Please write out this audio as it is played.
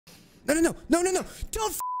No, no, no, no, no, no.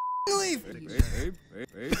 Don't leave.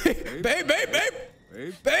 Babe, babe, babe,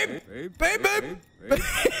 babe, babe, babe, babe.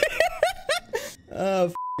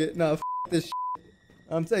 Oh, it. No, this shit.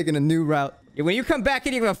 I'm taking a new route. Yeah, when you come back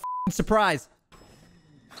in, you're gonna surprise.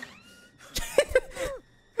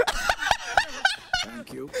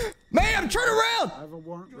 Thank you. Ma'am, turn around! I have a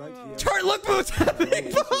warrant right here. Turn, look what's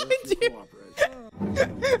happening behind you.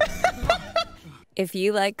 If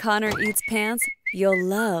you like Connor Eats Pants, you'll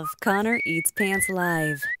love Connor Eats Pants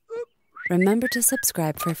Live. Remember to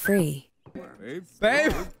subscribe for free. Babe,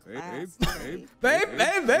 babe, babe, babe,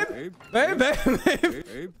 babe, babe, babe,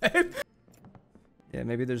 babe, babe. Yeah,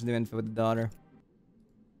 maybe there's new info with the daughter.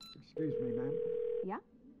 Excuse me, ma'am. Yeah?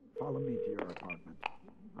 Follow me to your apartment.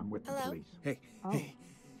 I'm with the police. Hey, hey.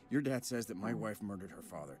 Your dad says that my wife murdered her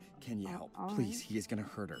father. Can you help? Please, he is gonna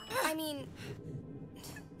hurt her. I mean,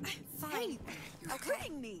 fine. You're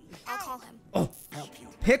hurting me. I'll call him. Oh,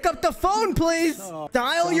 pick up the phone, please.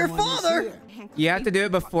 Dial your father. You have to do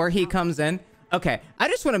it before he comes in. Okay, I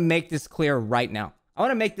just want to make this clear right now. I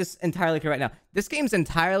want to make this entirely clear right now. This game's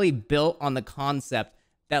entirely built on the concept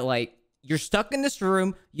that, like, you're stuck in this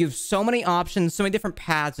room. You have so many options, so many different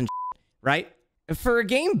paths and shit, right? For a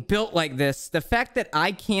game built like this, the fact that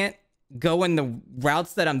I can't go in the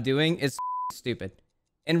routes that I'm doing is stupid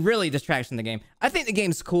and really distracts from the game. I think the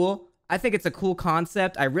game's cool. I think it's a cool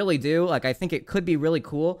concept. I really do. Like, I think it could be really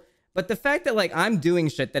cool. But the fact that, like, I'm doing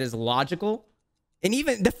shit that is logical, and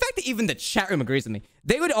even the fact that even the chat room agrees with me,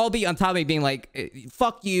 they would all be on top of me being like,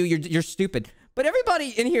 fuck you, you're stupid. But everybody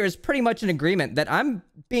in here is pretty much in agreement that I'm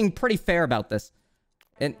being pretty fair about this.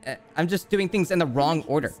 And I'm just doing things in the wrong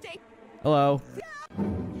order. Hello.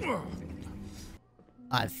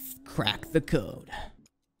 I've cracked the code.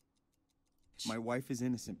 My wife is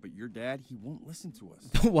innocent, but your dad, he won't listen to us.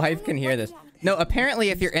 The wife can hear this. No, apparently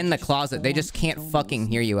if you're in the closet, they just can't fucking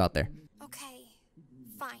hear you out there. Okay,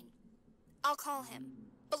 fine. I'll call him,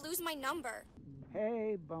 but lose my number.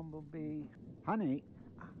 Hey, Bumblebee. Honey,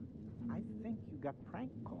 I think you got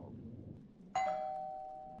prank called.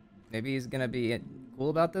 Maybe he's gonna be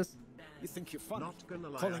cool about this? You think you're funny?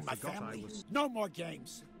 Calling my family? No more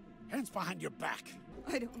games. Hands behind your back.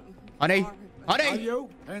 I don't know. Honey! Are Honey! you?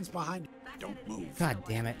 Hands behind. Don't move. God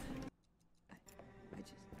damn it.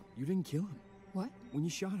 You didn't kill him. What? When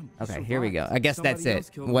you shot him. Okay, here we go. I guess that's it.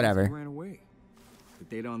 Whatever. Ran away. The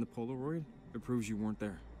data on the Polaroid, it proves you weren't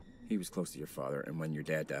there. He was close to your father, and when your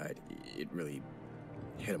dad died, it really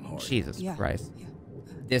hit him hard. Jesus Christ. Yeah.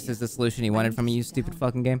 This is the solution you wanted from me, you stupid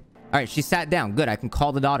fucking game? Alright, she sat down. Good, I can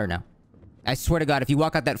call the daughter now. I swear to God, if you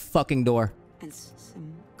walk out that fucking door... And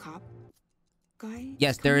some cop guy?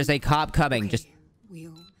 Yes, there is a cop coming. Okay. Just...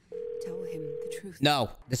 We'll tell him the truth. No,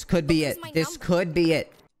 this could be it. This could be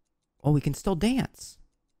it. Oh, we can still dance.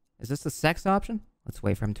 Is this the sex option? Let's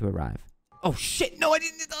wait for him to arrive. Oh, shit. No, I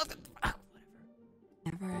didn't... Oh,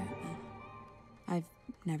 I've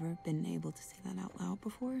never been able to say that out loud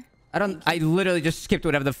before. I literally just skipped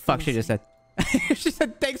whatever the fuck she just said. She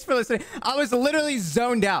said, thanks for listening. I was literally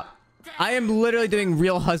zoned out. I am literally doing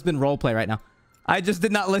real husband roleplay right now. I just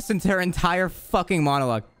did not listen to her entire fucking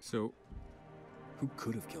monologue. So, who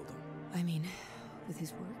could have killed him? I mean, with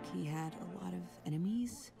his work, he had a lot of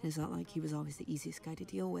enemies. It's not like he was always the easiest guy to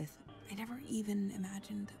deal with. I never even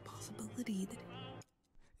imagined the possibility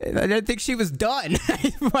that... I didn't think she was done.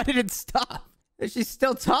 Why did it stop? She's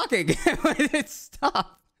still talking. Why did it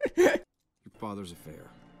stop? Your father's affair.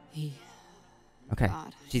 Okay,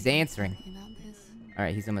 she's answering. All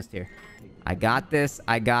right, he's almost here. I got this.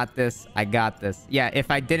 I got this. I got this. Yeah, if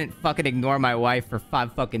I didn't fucking ignore my wife for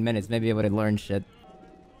 5 fucking minutes, maybe I would have learned shit.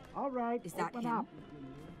 All right. Is that him?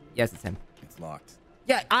 Yes, it's him. It's locked.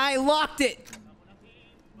 Yeah, I locked it.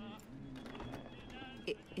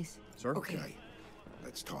 It is. Sir? Okay.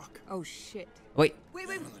 Let's talk. Oh, shit. Wait.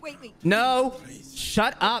 Wait. No.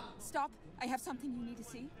 Shut up. Stop. I have something you need to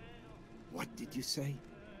see. What did you say?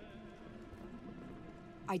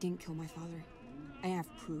 I didn't kill my father. I have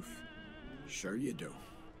proof. Sure you do.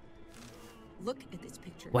 Look at this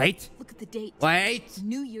picture. Wait. Look at the date. Wait.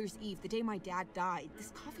 New Year's Eve, the day my dad died.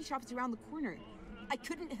 This coffee shop is around the corner. I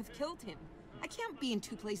couldn't have killed him. I can't be in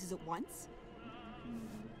 2 places at once.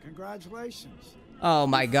 Congratulations. Oh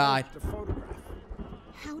my God. The photograph.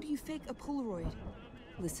 How do you fake a Polaroid?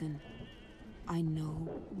 Listen, I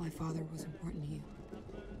know my father was important to you.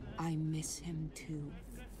 I miss him too.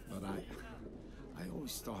 But I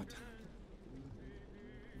always thought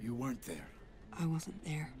you weren't there. I wasn't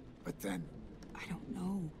there. But then... I don't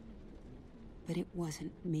know. But it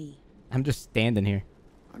wasn't me. I'm just standing here.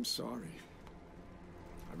 I'm sorry.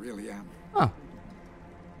 I really am. Oh.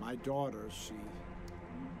 My daughter, she...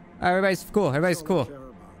 Everybody's cool. Everybody's cool. Care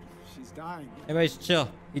about. She's dying. Everybody's chill.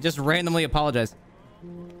 He just randomly apologized.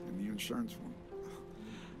 And the insurance one.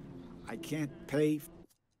 I can't pay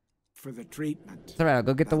for the treatment. It's alright, I'll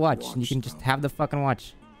go get the That watch. And you can just though. have the fucking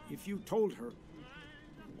watch. If you told her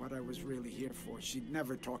what I was really here for, she'd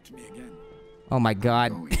never talk to me again. Oh my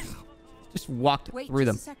god. Going now. Just walked Wait through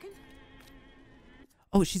them. just a second.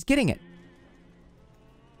 Oh, she's getting it.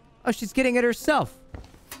 Oh, she's getting it herself.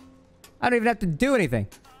 I don't even have to do anything.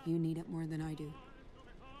 You need it more than I do.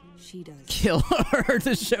 She does. Kill her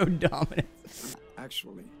to show dominance.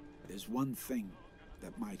 Actually, there's one thing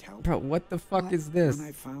that might help. Bro, what the fuck is this? When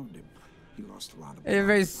I found him, he lost a lot of blood.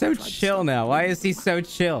 Everybody's so I tried to chill stop now. the Why bleeding, is he so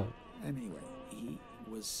chill? Anyway, he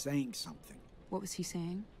was saying something. What was he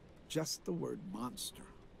saying? Just the word monster.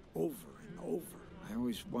 Over and over. I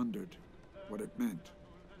always wondered what it meant.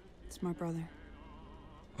 It's my brother.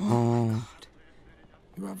 Oh.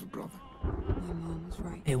 You have a brother. My mom was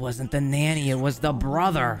right. It wasn't the nanny, it was the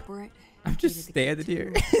brother. Brett I'm just hated the standing kid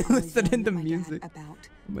here too. I was listening yelling to at my dad music. about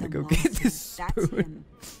I'm gonna the go get monster. this That's spoon. him.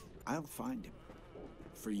 I'll find him.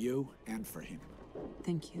 For you and for him.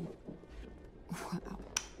 Thank you. Wow.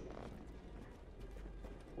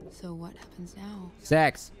 So what happens now?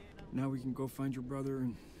 Sex. Now we can go find your brother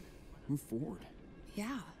and move forward.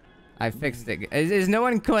 Yeah. I fixed it. Is no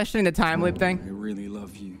one questioning the time loop I thing? really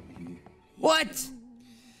love you. What?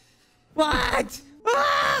 What?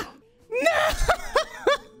 Ah! No!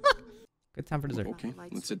 Good time for dessert. Okay,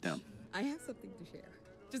 let's sit down. I have something to share.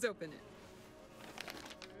 Just open it.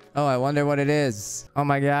 Oh, I wonder what it is. Oh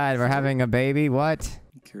my god, we're having a baby? What?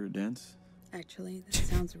 You care to dance? Actually, that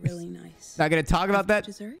sounds really nice. Not gonna talk about that?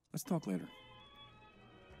 Dessert? Let's talk later.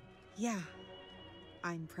 Yeah.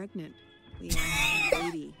 I'm pregnant. We are having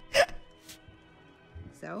a baby.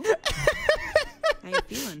 So? How you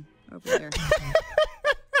feeling over there?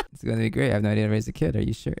 It's gonna be great. I have no idea how to raise a kid. Are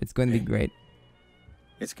you sure? It's going to be great.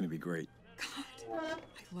 It's gonna be great. God,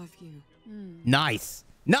 I love you. Nice.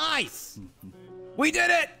 Nice! We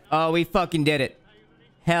did it! Oh, we fucking did it.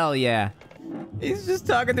 Hell yeah. He's just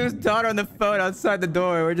talking to his daughter on the phone outside the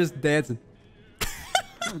door. We're just dancing.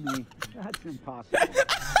 Honey, that's impossible.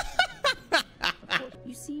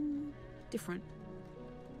 You seem different.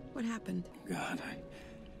 What happened? God,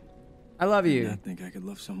 I love I did you. not think I could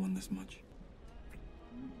love someone this much.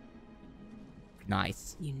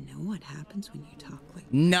 Nice. You know what happens when you talk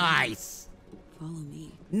like Nice. Follow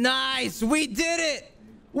me. Nice. We did it.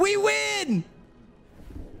 We win.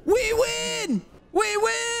 We win. We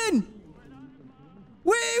win.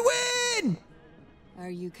 We win. Are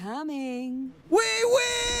you coming? We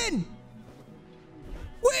win.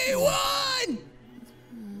 We won.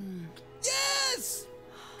 Yes.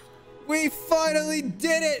 We finally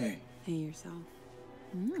did it. Hey, Hey yourself.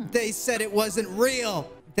 They said it wasn't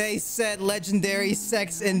real. They said legendary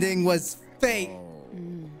sex ending was fake.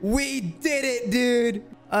 We did it, dude.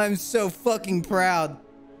 I'm so fucking proud.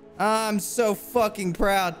 I'm so fucking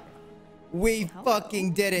proud. We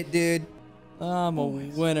fucking did it, dude. I'm a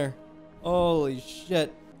winner. Holy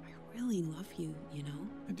shit. I really love you, you know?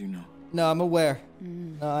 I do know. No, I'm aware.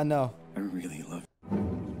 No, I know. I really love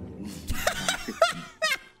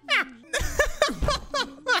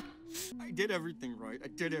I did everything right. I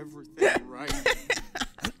did everything right.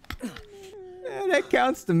 Yeah, that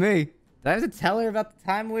counts to me. Did I have to tell her about the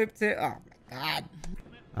time loop too? Oh my god.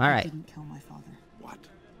 All I right. didn't kill my father. What?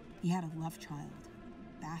 He had a love child.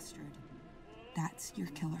 Bastard. That's your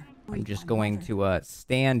killer. I'm just My going mother. to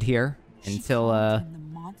stand here She until called him the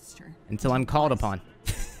monster. until I'm called upon.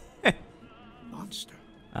 Monster.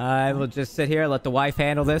 I will just sit here, let the wife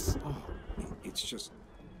handle this. Oh, it's just...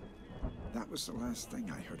 That was the last thing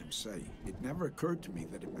I heard him say. It never occurred to me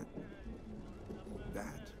that it meant... that.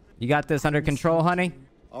 You got this under control, honey?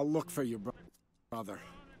 I'll look for your brother.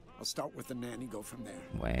 I'll start with the nanny, go from there.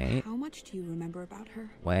 Wait, How much do you remember about her?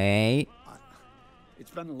 wait.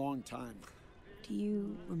 It's been a long time. Do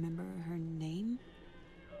you remember her name?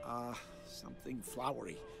 Something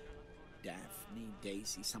flowery. Daphne,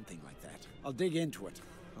 Daisy, something like that. I'll dig into it.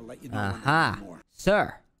 I'll let you know when I Aha. know more.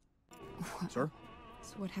 Sir. Sir?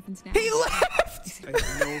 So what happens now? He left! I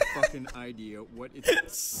have no fucking idea what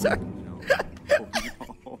it's... Sir. No.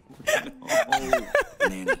 No.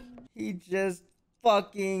 Nanny. He just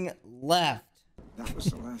fucking left. That was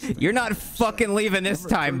the last thing. You're not I heard him fucking say. leaving this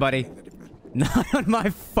Never time, occurred to buddy. me that it meant Not on my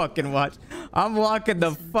fucking watch. I'm locking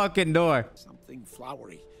the fucking door. something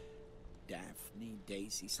flowery. Daphne,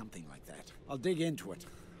 Daisy, something like that. I'll dig into it.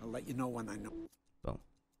 I'll let you know when I know Boom.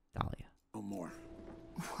 Dahlia. more.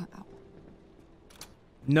 Wow.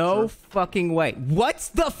 No fucking way.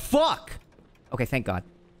 What the fuck? Okay, thank God.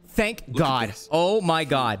 Thank at God. this. Oh my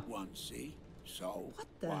God. One, see? So,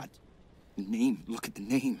 the- what? Name. Look at the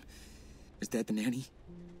name. Is that the nanny?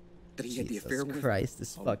 That he had the affair with? Jesus Christ,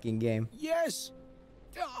 this fucking game. Yes,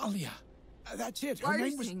 Dahlia. That's it. Why Her are you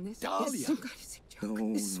name was saying this? Dahlia. It's some kind of sick joke.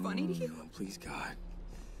 No, This is funny to you. no, please,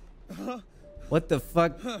 God. What the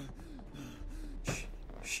fuck?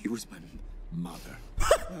 She was my Mother.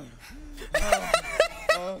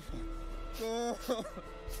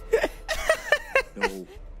 no.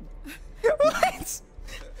 What?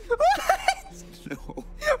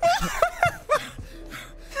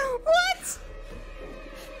 What?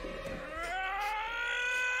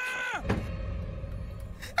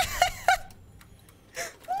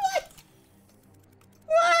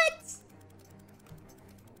 No.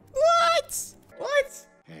 What? What?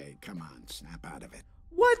 Hey, come on, snap out of it.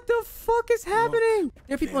 What the fuck is happening?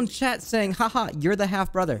 There are people in chat saying, haha, you're the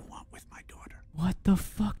half brother. I want with my daughter. What the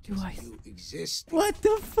fuck do I... You exist. What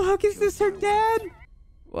the fuck? Is this her dad?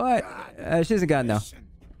 What? She doesn't got no. Listen.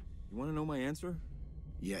 You want to know my answer?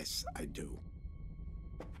 Yes, I do.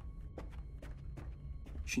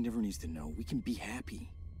 She never needs to know. We can be happy.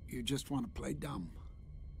 You just want to play dumb.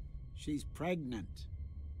 She's pregnant.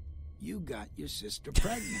 You got your sister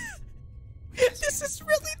pregnant. This is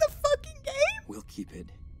really the fucking game? We'll keep it.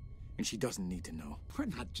 And she doesn't need to know. We're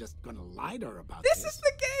not just gonna lie to her about This is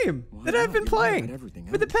the game Why that I've not? been You're right playing about everything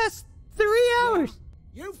for the else. past 3 hours.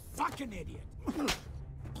 You fucking idiot.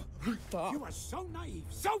 You are so naive,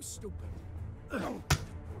 so stupid.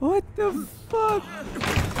 What the fuck?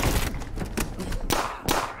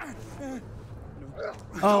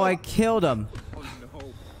 Oh, I killed him. Oh,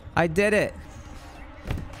 no. I did it.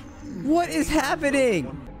 What is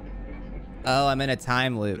happening? Oh, I'm in a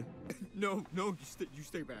time loop. No, you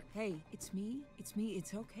stay back. Hey, it's me. It's me.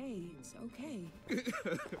 It's okay. It's okay.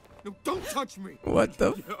 No, don't touch me. What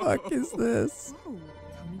the fuck is this? Oh,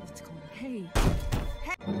 tell me what's going on. Hey.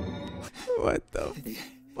 What the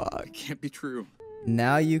fuck? It can't be true.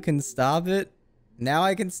 Now you can stop it? Now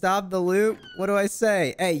I can stop the loop? What do I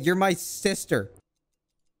say? Hey, you're my sister.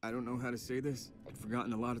 I don't know how to say this. I've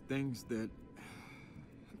forgotten a lot of things that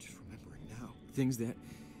I'm just remembering now. Things that,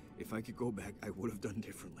 if I could go back, I would have done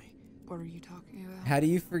differently. What are you talking about? How do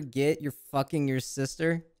you forget you're fucking your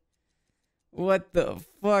sister? What the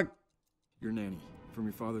fuck? Your nanny, from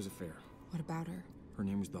your father's affair. What about her? Her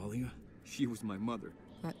name was Dahlia. She was my mother.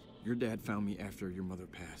 What? Your dad found me after your mother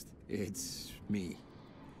passed. It's me.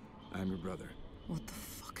 I'm your brother. What the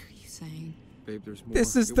fuck are you saying? Babe, there's more.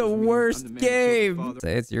 This is It the was me. I'm worst the man who killed your game. father.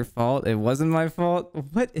 Say it's your fault. It wasn't my fault.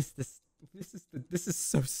 What is this? This is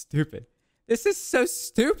so stupid. This is so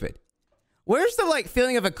stupid. Where's the like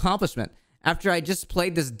feeling of accomplishment after I just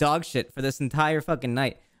played this dog shit for this entire fucking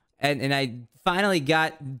night, and I finally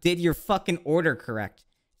did your fucking order correct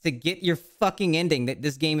to get your fucking ending that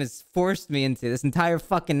this game has forced me into this entire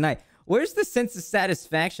fucking night. Where's the sense of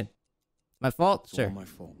satisfaction? My fault? It's Sure. all my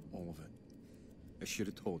fault, all of it. I should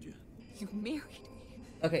have told you. You married me.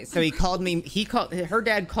 Okay, so her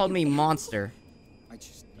dad called me monster I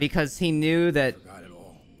just because he knew that forgot it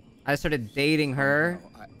all. I started dating her,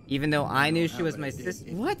 even though I knew she was but my it- sister.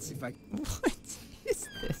 it- What? if I- What is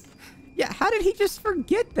this? Yeah, how did he just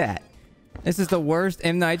forget that? This is the worst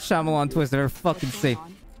M. Night Shyamalan twist I've ever fucking seen.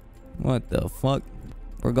 What the fuck?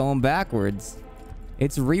 We're going backwards.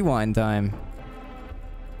 It's rewind time.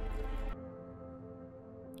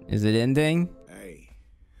 Is it ending? Hey,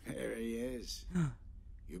 there he is.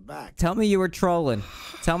 You're back. Tell me you were trolling.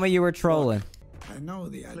 Tell me you were trolling. I know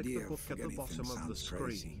the Click idea the of book at the forgetting bottom things of the sounds screen.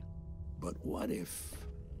 crazy. But what if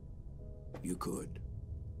you could?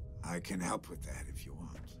 I can help with that if you want.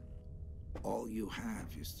 All you have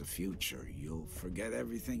is the future. You'll forget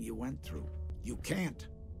everything you went through. You can't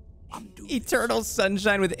undo this. Eternal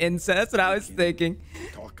sunshine with incest. That's what I was thinking.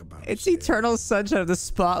 Talk about It's it. eternal sunshine of the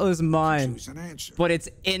spotless mind. Choose an answer. But it's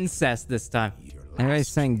incest this time. Your Everybody's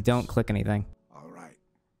last saying choice. don't click anything. All right.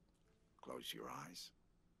 Close your eyes.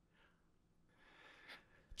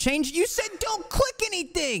 Change. You said don't click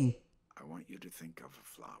anything. I want you to think of a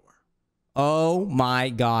flower. Oh my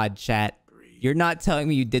god, chat. You're not telling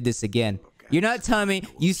me you did this again. You're not telling me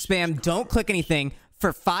you spam don't click anything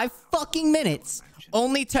for 5 fucking minutes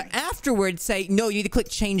only to afterwards say, no, you need to click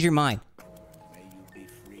change your mind. May you be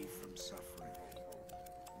free from suffering.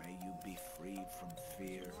 May you be free from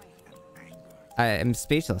fear and anger. I am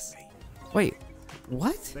speechless. Wait,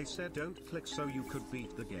 what? They said don't click so you could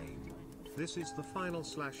beat the game. This is the final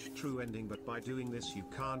 / true ending, but by doing this you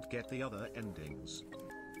can't get the other endings.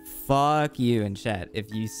 Fuck you in chat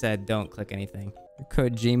if you said don't click anything.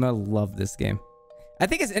 Kojima loved this game. I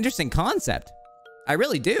think it's an interesting concept. I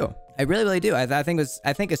really do. I really, really do. I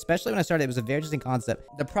think especially when I started, it was a very interesting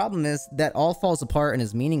concept. The problem is that all falls apart and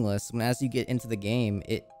is meaningless when as you get into the game,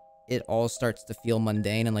 it it all starts to feel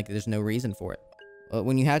mundane and like there's no reason for it. But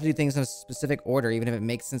when you have to do things in a specific order, even if it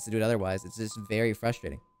makes sense to do it otherwise, it's just very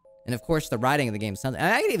frustrating. And of course, the writing of the game sounds...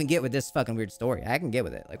 I can even get with this fucking weird story. I can get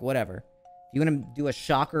with it. Like, whatever. If you want to do a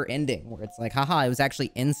shocker ending where it's like, haha, it was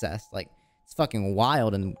actually incest. Like, it's fucking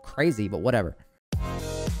wild and crazy, but whatever.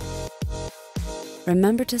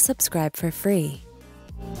 Remember to subscribe for free.